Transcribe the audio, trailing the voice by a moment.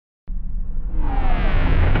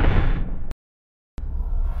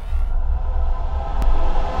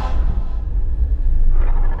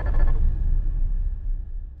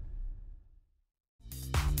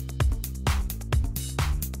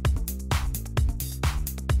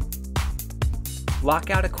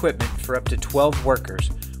Lockout equipment for up to 12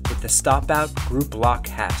 workers with the STOPOUT Group Lock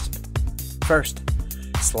Hasp. First,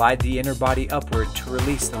 slide the inner body upward to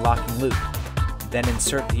release the locking loop. Then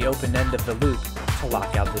insert the open end of the loop to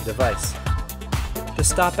lock out the device. The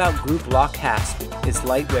STOPOUT Group Lock Hasp is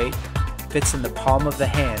lightweight, fits in the palm of the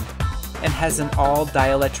hand, and has an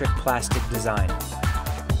all-dielectric plastic design.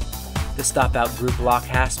 The STOPOUT Group Lock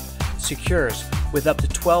Hasp secures with up to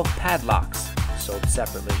 12 padlocks, sold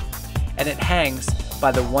separately, and it hangs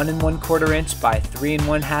by the 1 1/4 inch by 3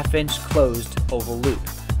 1/2 inch closed oval loop.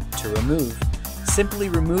 To remove, simply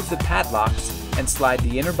remove the padlocks and slide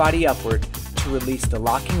the inner body upward to release the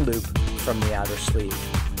locking loop from the outer sleeve.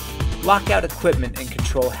 Lock out equipment and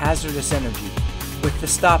control hazardous energy with the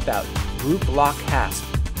STOPOUT Group Lock Hasp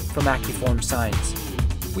from Accuform Science.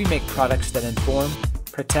 We make products that inform,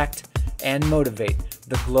 protect, and motivate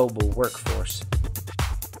the global workforce.